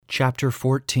Chapter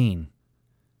 14.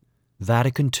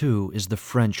 Vatican II is the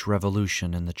French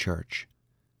Revolution in the Church.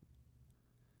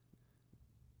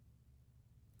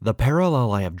 The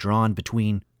parallel I have drawn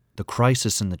between the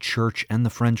crisis in the Church and the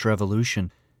French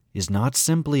Revolution is not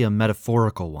simply a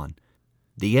metaphorical one.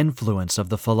 The influence of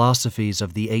the philosophies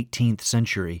of the 18th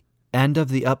century and of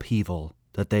the upheaval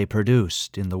that they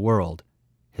produced in the world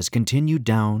has continued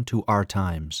down to our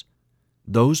times.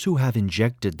 Those who have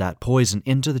injected that poison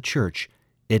into the Church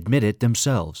admit it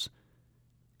themselves.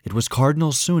 It was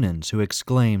Cardinal Sunens who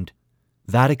exclaimed,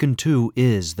 "Vatican II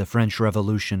is the French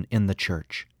Revolution in the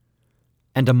Church."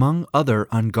 And among other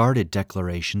unguarded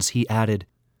declarations, he added,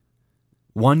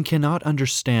 "One cannot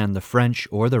understand the French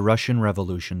or the Russian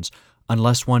revolutions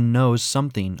unless one knows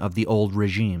something of the old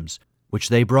regimes, which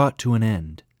they brought to an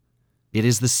end. It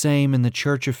is the same in the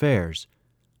Church affairs.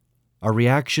 A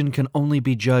reaction can only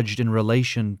be judged in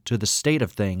relation to the state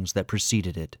of things that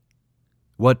preceded it."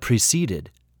 What preceded,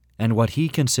 and what he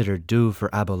considered due for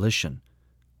abolition,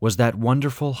 was that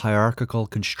wonderful hierarchical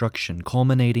construction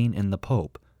culminating in the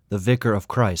Pope, the Vicar of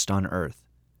Christ on earth.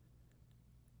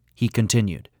 He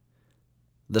continued,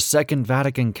 "The Second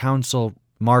Vatican Council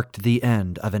marked the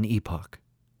end of an epoch.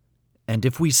 And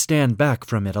if we stand back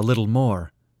from it a little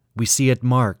more, we see it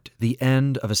marked the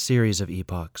end of a series of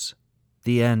epochs,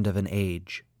 the end of an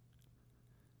age."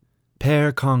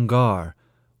 Père Congar,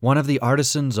 one of the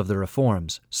artisans of the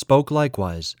reforms, spoke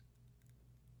likewise.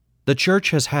 The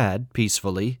Church has had,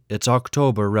 peacefully, its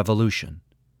October Revolution.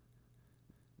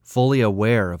 Fully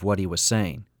aware of what he was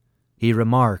saying, he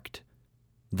remarked,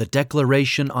 "The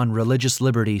Declaration on Religious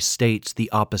Liberty states the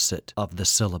opposite of the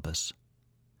syllabus."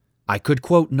 I could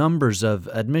quote numbers of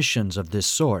admissions of this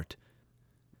sort.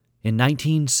 In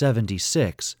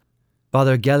 1976,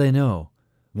 Father Guélineau,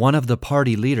 one of the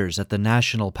party leaders at the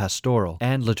National Pastoral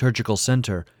and Liturgical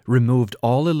Center, removed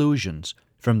all illusions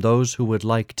from those who would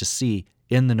like to see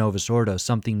in the Novus Ordo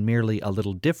something merely a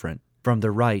little different from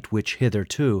the rite which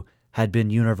hitherto had been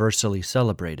universally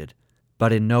celebrated,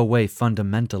 but in no way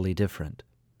fundamentally different.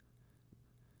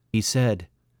 He said,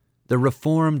 "The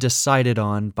reform decided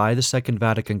on by the Second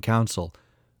Vatican Council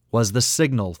was the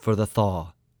signal for the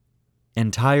thaw.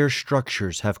 Entire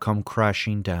structures have come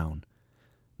crashing down.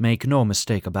 Make no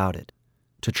mistake about it.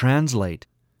 To translate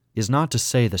is not to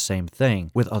say the same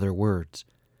thing with other words.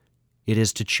 It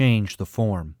is to change the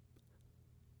form.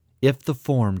 If the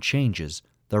form changes,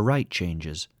 the rite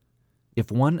changes.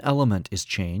 If one element is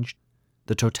changed,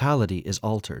 the totality is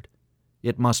altered.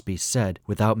 It must be said,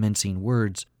 without mincing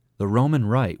words, the Roman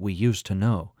rite we used to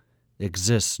know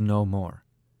exists no more.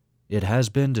 It has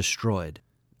been destroyed.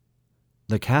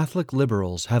 The Catholic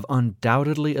liberals have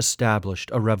undoubtedly established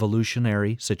a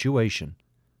revolutionary situation."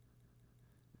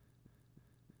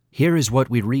 Here is what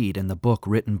we read in the book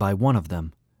written by one of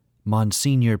them,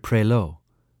 Monseigneur Prelot,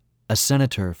 a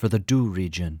senator for the Doubs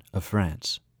region of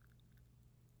France.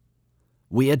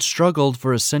 "We had struggled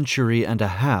for a century and a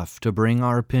half to bring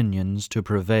our opinions to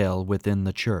prevail within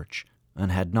the Church,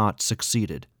 and had not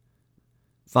succeeded.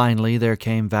 Finally there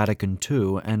came Vatican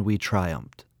II, and we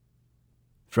triumphed.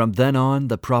 From then on,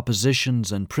 the propositions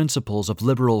and principles of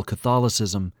liberal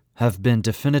Catholicism have been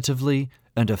definitively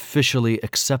and officially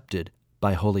accepted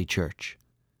by Holy Church.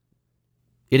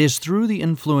 It is through the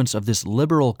influence of this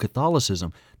liberal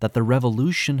Catholicism that the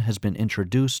Revolution has been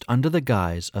introduced under the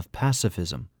guise of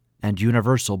pacifism and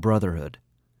universal brotherhood.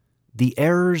 The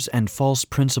errors and false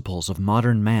principles of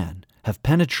modern man have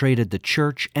penetrated the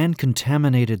Church and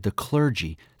contaminated the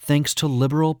clergy thanks to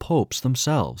liberal popes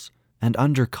themselves, and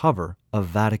under cover of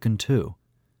Vatican II.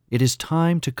 It is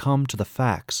time to come to the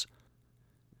facts.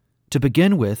 To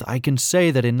begin with, I can say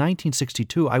that in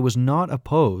 1962 I was not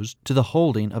opposed to the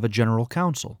holding of a General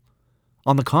Council.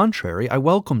 On the contrary, I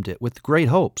welcomed it with great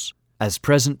hopes. As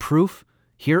present proof,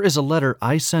 here is a letter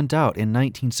I sent out in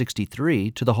 1963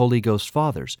 to the Holy Ghost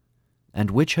Fathers, and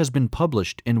which has been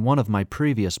published in one of my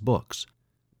previous books.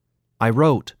 I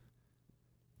wrote,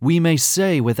 "We may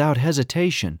say without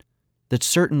hesitation that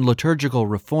certain liturgical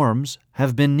reforms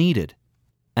have been needed,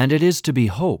 and it is to be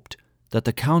hoped that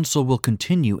the Council will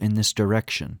continue in this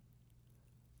direction.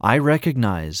 I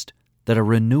recognized that a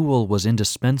renewal was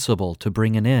indispensable to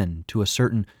bring an end to a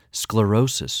certain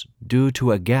sclerosis due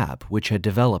to a gap which had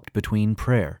developed between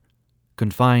prayer,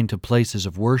 confined to places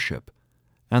of worship,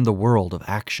 and the world of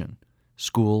action,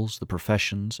 schools, the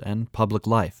professions, and public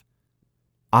life.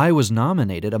 I was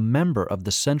nominated a member of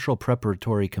the Central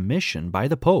Preparatory Commission by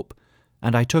the Pope,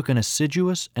 and I took an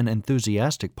assiduous and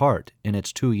enthusiastic part in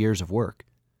its 2 years of work.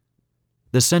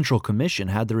 The Central Commission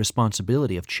had the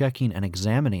responsibility of checking and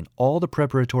examining all the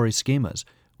preparatory schemas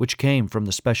which came from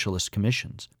the specialist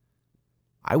commissions.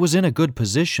 I was in a good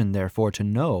position, therefore, to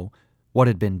know what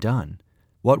had been done,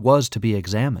 what was to be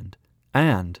examined,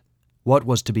 and what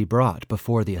was to be brought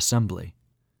before the assembly.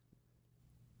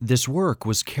 This work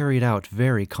was carried out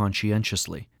very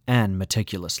conscientiously and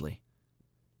meticulously.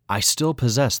 I still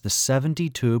possess the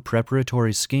 72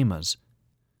 preparatory schemas.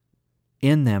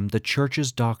 In them, the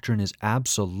Church's doctrine is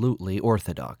absolutely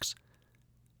orthodox.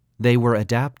 They were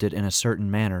adapted in a certain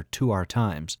manner to our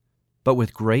times, but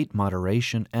with great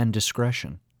moderation and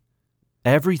discretion.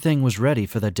 Everything was ready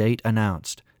for the date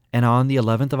announced, and on the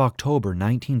 11th of October,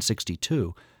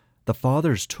 1962, the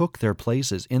Fathers took their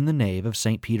places in the nave of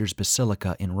St. Peter's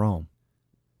Basilica in Rome.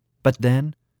 But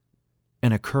then,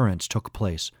 an occurrence took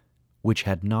place which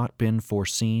had not been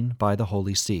foreseen by the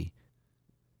Holy See.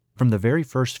 From the very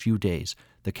first few days,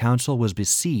 the council was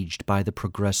besieged by the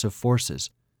progressive forces.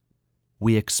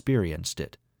 We experienced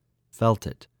it, felt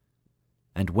it.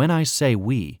 And when I say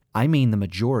we, I mean the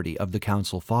majority of the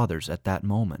council fathers at that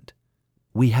moment.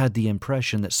 We had the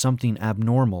impression that something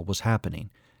abnormal was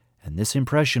happening, and this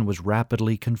impression was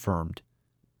rapidly confirmed.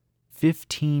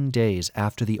 15 days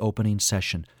after the opening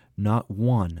session, not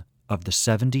one of the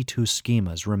 72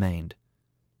 schemas remained.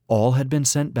 All had been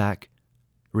sent back,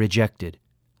 rejected,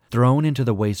 thrown into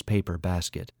the waste paper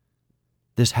basket.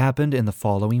 This happened in the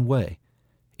following way.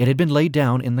 It had been laid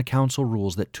down in the council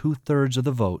rules that 2/3 of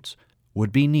the votes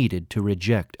would be needed to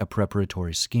reject a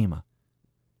preparatory schema.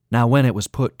 Now, when it was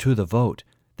put to the vote,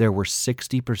 there were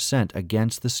 60%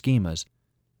 against the schemas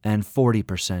and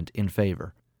 40% in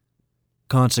favor.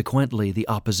 Consequently, the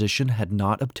opposition had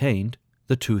not obtained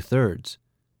the 2/3,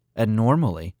 and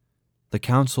normally, the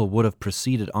council would have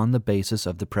proceeded on the basis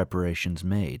of the preparations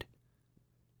made.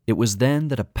 It was then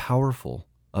that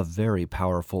a very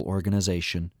powerful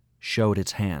organization showed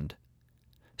its hand,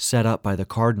 set up by the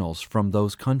cardinals from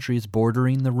those countries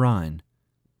bordering the Rhine,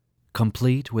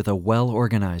 complete with a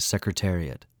well-organized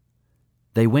secretariat.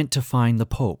 They went to find the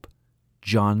Pope,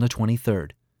 John the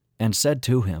 23rd, and said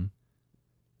to him,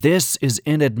 "This is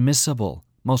inadmissible,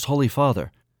 Most Holy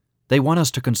Father. They want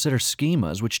us to consider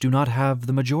schemas which do not have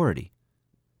the majority."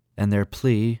 And their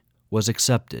plea was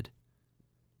accepted.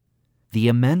 The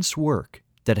immense work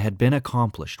that had been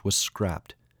accomplished was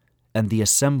scrapped, and the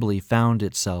assembly found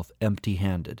itself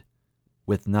empty-handed,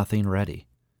 with nothing ready.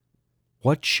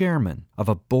 What chairman of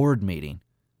a board meeting,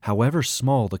 however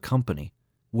small the company,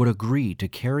 would agree to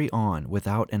carry on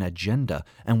without an agenda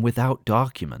and without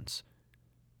documents?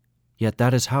 Yet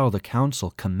that is how the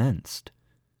council commenced.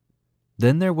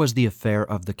 Then there was the affair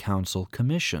of the council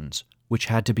commissions, which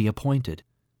had to be appointed.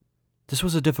 This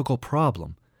was a difficult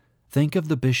problem. Think of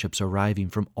the bishops arriving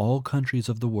from all countries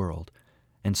of the world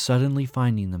and suddenly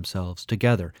finding themselves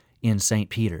together in St.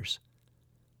 Peter's.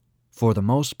 For the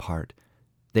most part,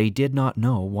 they did not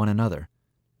know one another.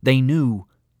 They knew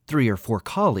 3 or 4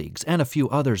 colleagues and a few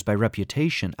others by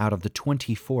reputation out of the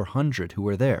 2,400 who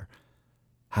were there.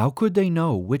 How could they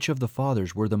know which of the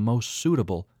fathers were the most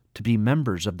suitable to be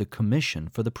members of the commission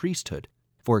for the priesthood,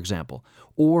 for example,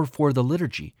 or for the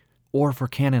liturgy, or for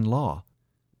canon law?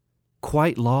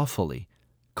 Quite lawfully,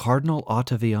 Cardinal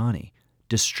Ottaviani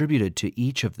distributed to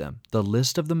each of them the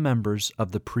list of the members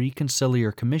of the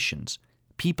pre-conciliar commissions,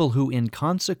 people who in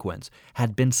consequence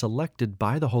had been selected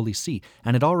by the Holy See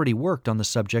and had already worked on the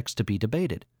subjects to be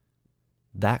debated.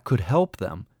 That could help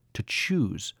them to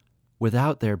choose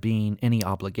without there being any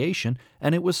obligation,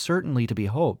 and it was certainly to be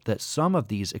hoped that some of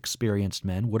these experienced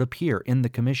men would appear in the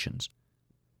commissions.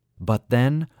 But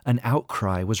then an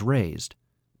outcry was raised.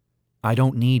 I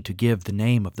don't need to give the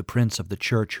name of the prince of the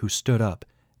church who stood up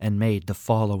and made the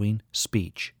following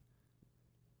speech.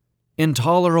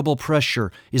 Intolerable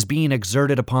pressure is being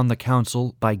exerted upon the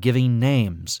council by giving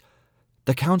names.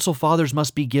 The council fathers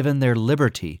must be given their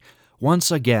liberty. Once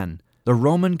again, the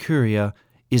Roman Curia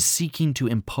is seeking to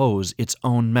impose its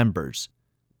own members.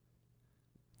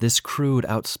 This crude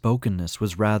outspokenness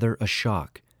was rather a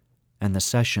shock, and the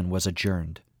session was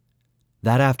adjourned.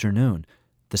 That afternoon,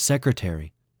 the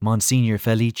secretary, Monsignor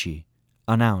Felici,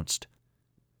 announced,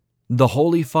 "The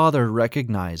Holy Father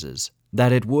recognizes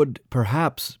that it would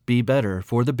perhaps be better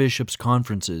for the bishops'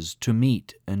 conferences to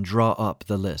meet and draw up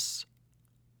the lists."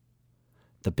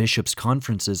 The bishops'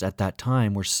 conferences at that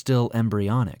time were still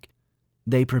embryonic.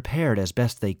 They prepared as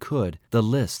best they could the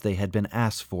lists they had been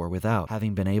asked for without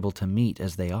having been able to meet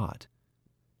as they ought,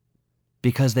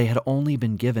 because they had only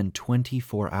been given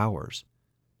 24 hours.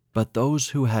 But those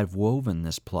who had woven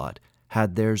this plot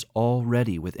had theirs all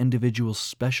ready with individuals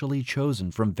specially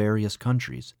chosen from various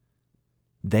countries.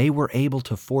 They were able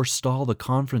to forestall the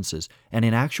conferences, and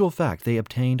in actual fact they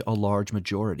obtained a large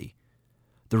majority.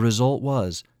 The result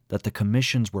was that the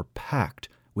commissions were packed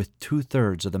with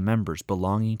 2/3 of the members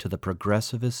belonging to the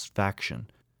progressivist faction,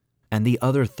 and the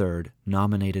other third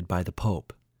nominated by the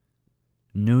Pope.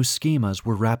 New schemas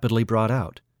were rapidly brought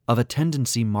out, of a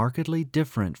tendency markedly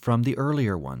different from the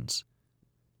earlier ones.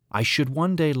 I should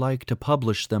one day like to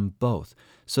publish them both,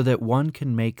 so that one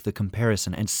can make the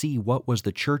comparison and see what was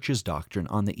the Church's doctrine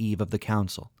on the eve of the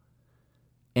Council.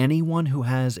 Anyone who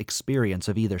has experience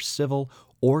of either civil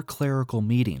or clerical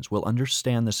meetings will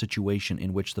understand the situation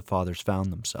in which the Fathers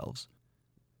found themselves.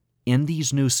 In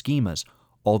these new schemas,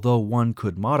 although one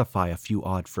could modify a few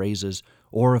odd phrases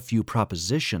or a few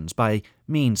propositions by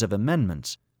means of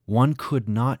amendments, one could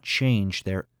not change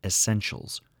their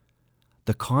essentials.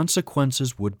 The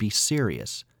consequences would be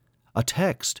serious. A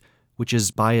text, which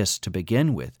is biased to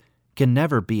begin with, can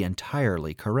never be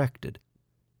entirely corrected.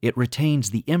 It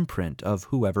retains the imprint of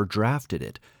whoever drafted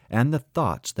it and the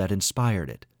thoughts that inspired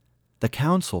it. The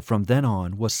Council from then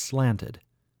on was slanted.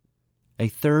 A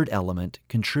third element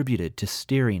contributed to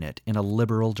steering it in a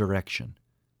liberal direction.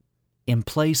 In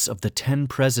place of the 10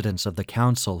 presidents of the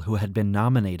Council who had been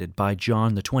nominated by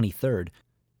John the 23rd,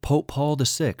 Pope Paul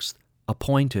VI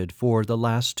appointed for the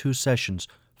last 2 sessions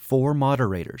 4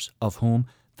 moderators, of whom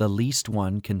the least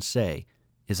one can say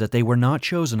is that they were not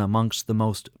chosen amongst the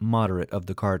most moderate of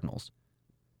the cardinals.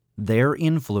 Their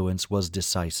influence was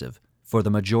decisive for the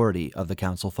majority of the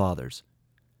Council Fathers.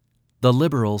 The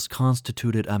liberals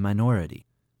constituted a minority,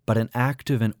 but an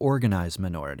active and organized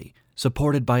minority,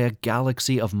 supported by a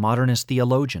galaxy of modernist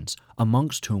theologians,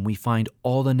 amongst whom we find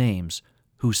all the names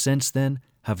who since then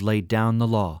have laid down the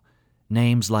law,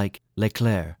 names like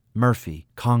Leclerc, Murphy,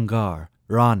 Congar,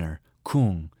 Rahner,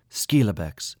 Kung,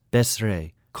 Skilebex,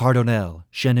 Besseret, Cardinal,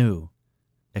 Chenu,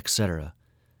 etc.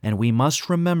 And we must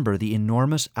remember the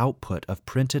enormous output of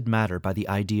printed matter by the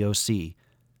IDOC,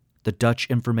 the Dutch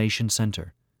Information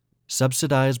Center,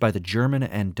 subsidized by the German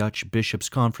and Dutch bishops'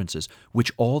 conferences,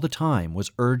 which all the time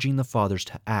was urging the Fathers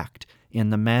to act in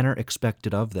the manner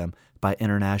expected of them by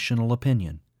international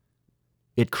opinion.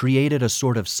 It created a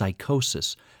sort of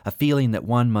psychosis, a feeling that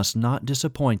one must not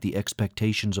disappoint the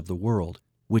expectations of the world,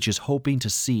 which is hoping to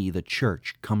see the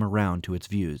Church come around to its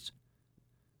views.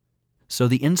 So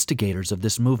the instigators of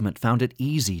this movement found it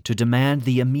easy to demand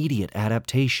the immediate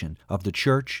adaptation of the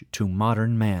Church to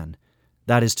modern man,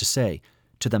 that is to say,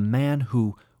 to the man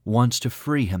who wants to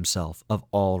free himself of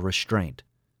all restraint.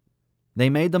 They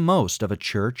made the most of a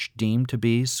Church deemed to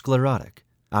be sclerotic,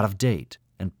 out of date,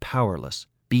 and powerless,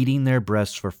 beating their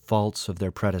breasts for faults of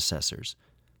their predecessors.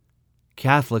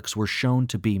 Catholics were shown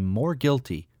to be more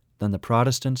guilty than the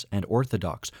Protestants and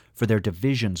Orthodox for their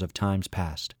divisions of times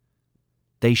past.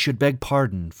 They should beg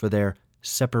pardon for their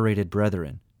separated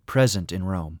brethren present in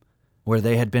Rome, where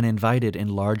they had been invited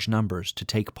in large numbers to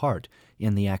take part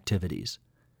in the activities.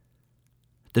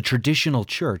 The traditional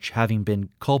Church having been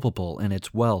culpable in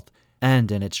its wealth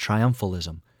and in its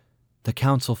triumphalism, the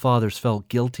Council Fathers felt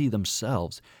guilty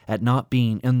themselves at not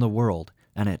being in the world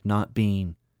and at not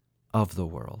being of the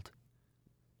world.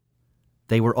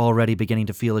 They were already beginning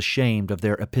to feel ashamed of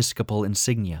their episcopal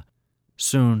insignia.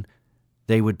 Soon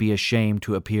they would be ashamed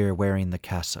to appear wearing the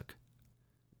cassock.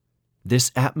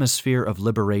 This atmosphere of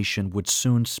liberation would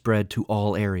soon spread to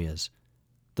all areas.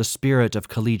 The spirit of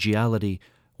collegiality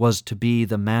was to be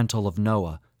the mantle of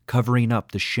Noah, covering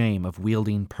up the shame of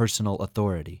wielding personal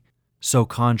authority, so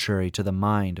contrary to the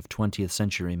mind of 20th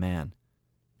century man.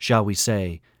 Shall we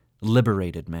say,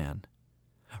 liberated man.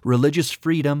 Religious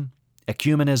freedom,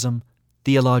 ecumenism,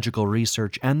 theological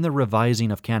research, and the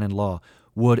revising of canon law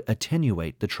would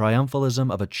attenuate the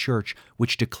triumphalism of a Church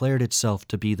which declared itself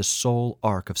to be the sole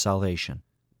ark of salvation.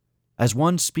 As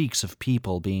one speaks of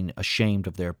people being ashamed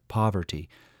of their poverty,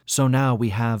 so now we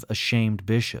have ashamed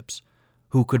bishops,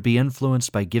 who could be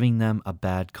influenced by giving them a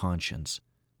bad conscience.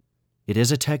 It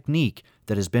is a technique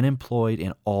that has been employed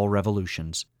in all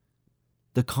revolutions.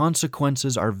 The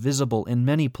consequences are visible in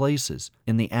many places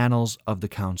in the annals of the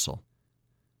Council.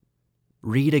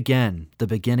 Read again the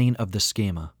beginning of the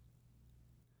schema.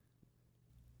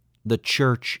 The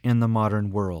Church in the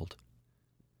modern world.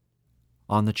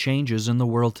 On the changes in the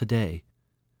world today.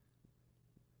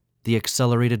 The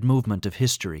accelerated movement of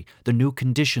history, the new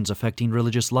conditions affecting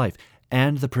religious life,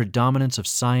 and the predominance of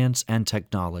science and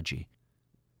technology.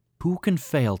 Who can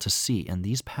fail to see in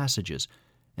these passages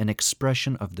an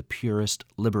expression of the purest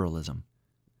liberalism?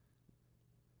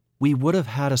 We would have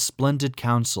had a splendid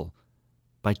council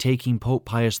by taking Pope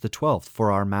Pius XII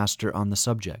for our master on the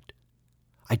subject.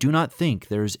 I do not think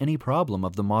there is any problem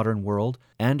of the modern world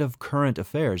and of current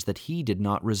affairs that he did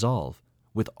not resolve,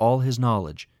 with all his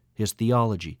knowledge, his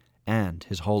theology, and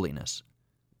his holiness.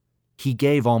 He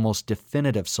gave almost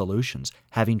definitive solutions,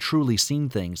 having truly seen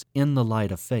things in the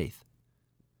light of faith.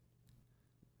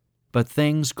 But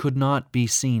things could not be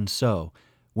seen so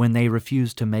when they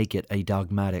refused to make it a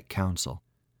dogmatic council.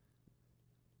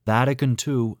 Vatican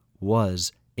II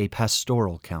was a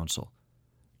pastoral council.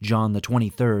 John the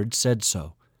 23rd said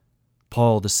so.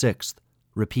 Paul VI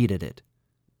repeated it.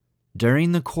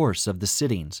 During the course of the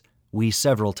sittings, we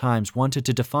several times wanted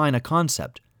to define a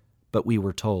concept, but we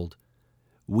were told,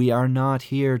 "We are not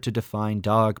here to define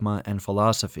dogma and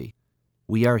philosophy.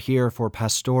 We are here for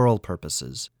pastoral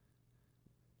purposes."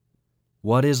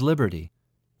 What is liberty?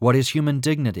 What is human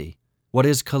dignity? What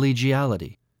is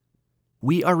collegiality?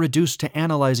 We are reduced to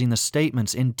analyzing the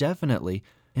statements indefinitely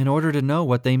in order to know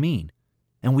what they mean,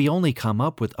 and we only come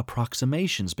up with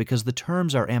approximations because the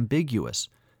terms are ambiguous,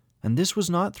 and this was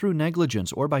not through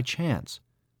negligence or by chance.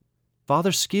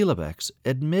 Father Skilebex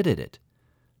admitted it.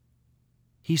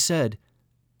 He said,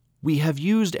 "We have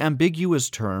used ambiguous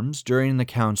terms during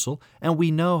the council, and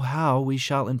we know how we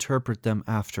shall interpret them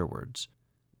afterwards."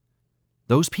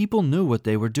 Those people knew what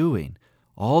they were doing.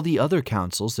 All the other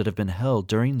councils that have been held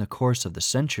during the course of the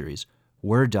centuries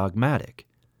were dogmatic.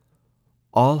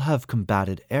 All have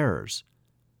combated errors.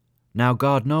 Now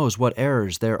God knows what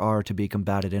errors there are to be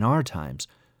combated in our times.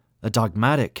 A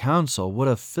dogmatic council would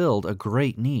have filled a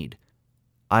great need.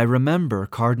 I remember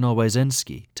Cardinal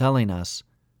Wyszynski telling us,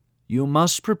 "You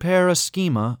must prepare a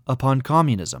schema upon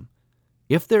communism.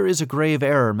 If there is a grave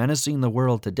error menacing the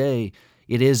world today,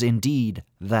 it is indeed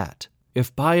that."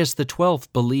 If Pius XII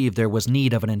believed there was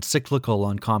need of an encyclical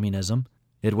on communism,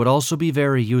 it would also be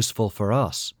very useful for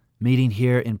us, meeting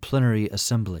here in plenary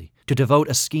assembly, to devote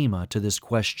a schema to this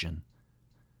question.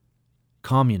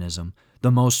 Communism,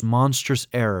 the most monstrous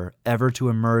error ever to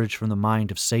emerge from the mind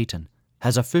of Satan,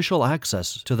 has official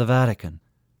access to the Vatican.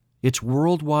 Its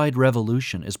worldwide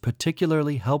revolution is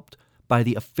particularly helped by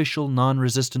the official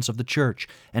non-resistance of the Church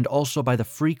and also by the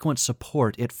frequent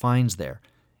support it finds there,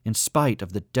 in spite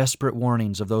of the desperate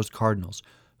warnings of those cardinals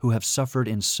who have suffered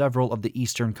in several of the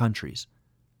Eastern countries.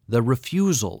 The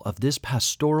refusal of this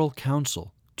pastoral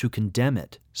council to condemn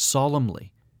it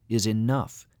solemnly is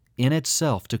enough in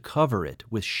itself to cover it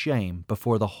with shame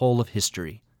before the whole of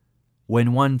history.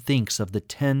 When one thinks of the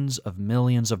tens of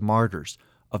millions of martyrs,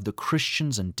 of the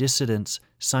Christians and dissidents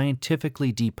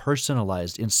scientifically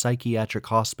depersonalized in psychiatric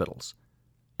hospitals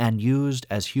and used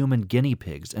as human guinea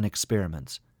pigs in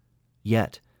experiments,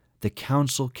 yet the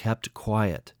council kept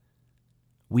quiet.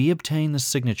 We obtained the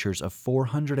signatures of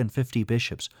 450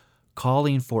 bishops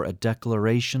calling for a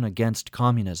declaration against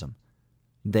communism.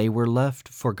 They were left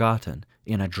forgotten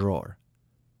in a drawer.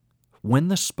 When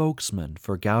the spokesman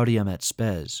for Gaudium et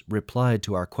Spes replied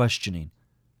to our questioning,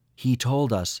 he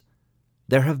told us,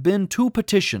 "There have been 2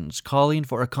 petitions calling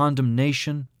for a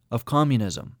condemnation of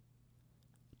communism."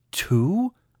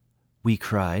 2? We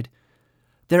cried.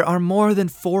 "There are more than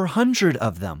 400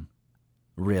 of them."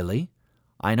 "Really?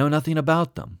 I know nothing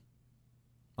about them."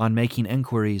 On making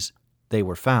inquiries, they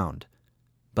were found,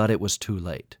 but it was too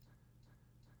late.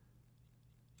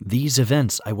 These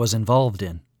events I was involved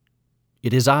in.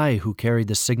 It is I who carried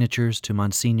the signatures to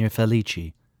Monsignor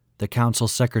Felici, the council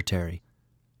secretary,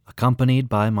 accompanied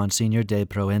by Monsignor de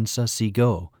Proenza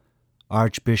Sigo,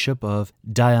 Archbishop of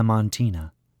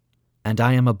Diamantina. And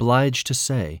I am obliged to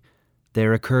say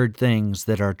there occurred things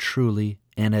that are truly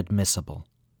inadmissible.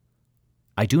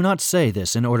 I do not say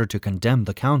this in order to condemn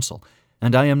the council,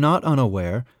 and I am not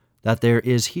unaware that there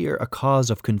is here a cause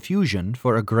of confusion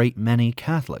for a great many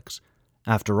Catholics.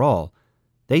 After all,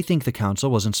 they think the council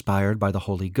was inspired by the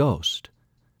Holy Ghost.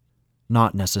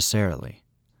 Not necessarily.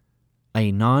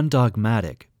 A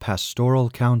non-dogmatic pastoral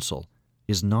council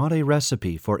is not a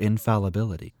recipe for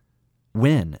infallibility.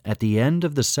 When, at the end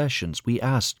of the sessions, we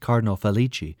asked Cardinal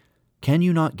Felici, "Can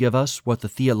you not give us what the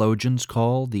theologians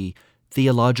call the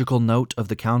theological note of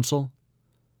the council?"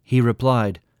 he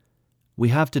replied, "We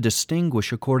have to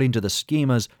distinguish according to the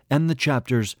schemas and the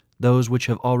chapters those which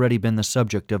have already been the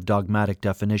subject of dogmatic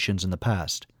definitions in the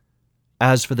past.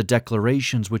 As for the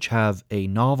declarations which have a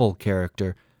novel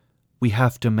character, we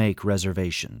have to make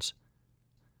reservations."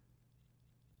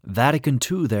 Vatican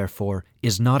II, therefore,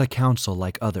 is not a council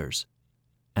like others,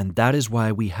 and that is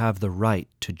why we have the right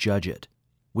to judge it,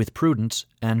 with prudence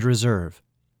and reserve.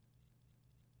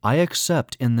 I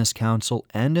accept in this council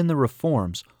and in the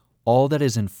reforms all that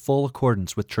is in full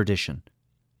accordance with tradition.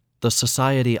 The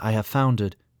society I have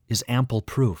founded is ample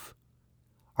proof.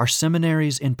 Our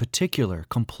seminaries in particular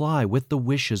comply with the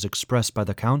wishes expressed by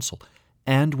the council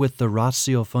and with the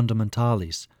ratio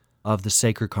fundamentalis of the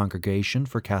Sacred Congregation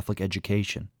for Catholic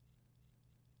Education.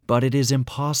 but it is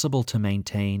impossible to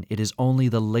maintain it is only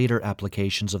the later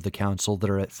applications of the council that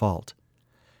are at fault.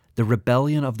 The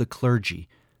rebellion of the clergy,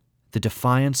 the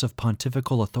defiance of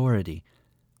pontifical authority,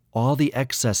 all the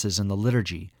excesses in the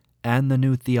liturgy and the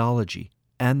new theology,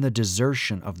 and the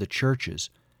desertion of the churches,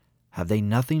 have they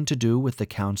nothing to do with the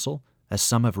council, as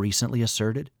some have recently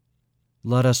asserted?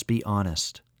 Let us be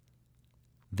honest.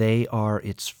 They are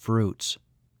its fruits.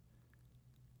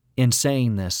 In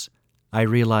saying this, I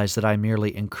realize that I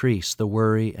merely increase the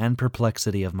worry and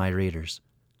perplexity of my readers.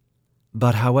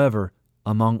 But however,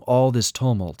 among all this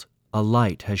tumult, a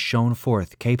light has shone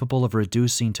forth capable of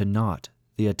reducing to naught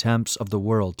the attempts of the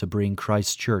world to bring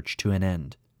Christ's church to an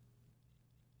end.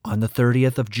 On the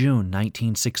 30th of June,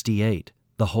 1968,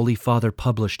 the Holy Father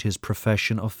published his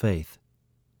profession of faith.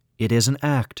 It is an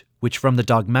act which, from the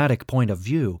dogmatic point of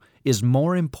view, is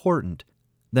more important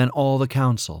than all the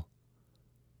council.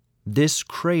 This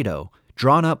credo,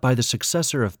 drawn up by the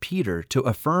successor of Peter to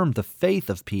affirm the faith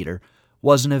of Peter,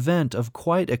 was an event of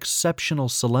quite exceptional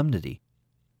solemnity.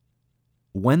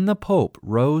 When the Pope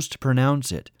rose to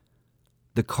pronounce it,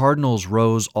 the cardinals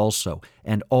rose also,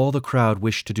 and all the crowd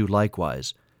wished to do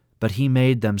likewise, but he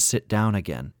made them sit down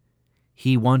again.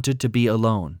 He wanted to be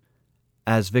alone,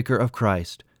 as vicar of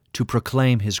Christ, to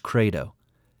proclaim his credo,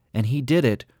 and he did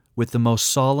it with the most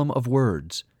solemn of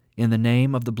words, in the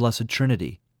name of the Blessed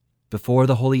Trinity, before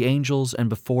the holy angels and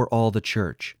before all the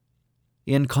church.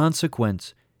 In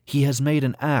consequence, he has made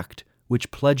an act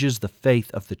which pledges the faith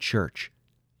of the church.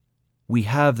 We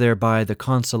have thereby the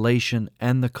consolation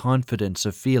and the confidence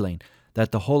of feeling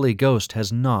that the Holy Ghost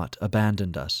has not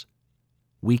abandoned us.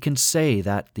 We can say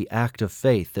that the act of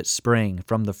faith that sprang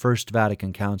from the First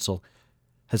Vatican Council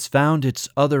has found its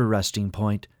other resting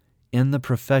point in the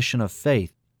profession of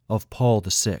faith of Paul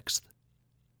VI.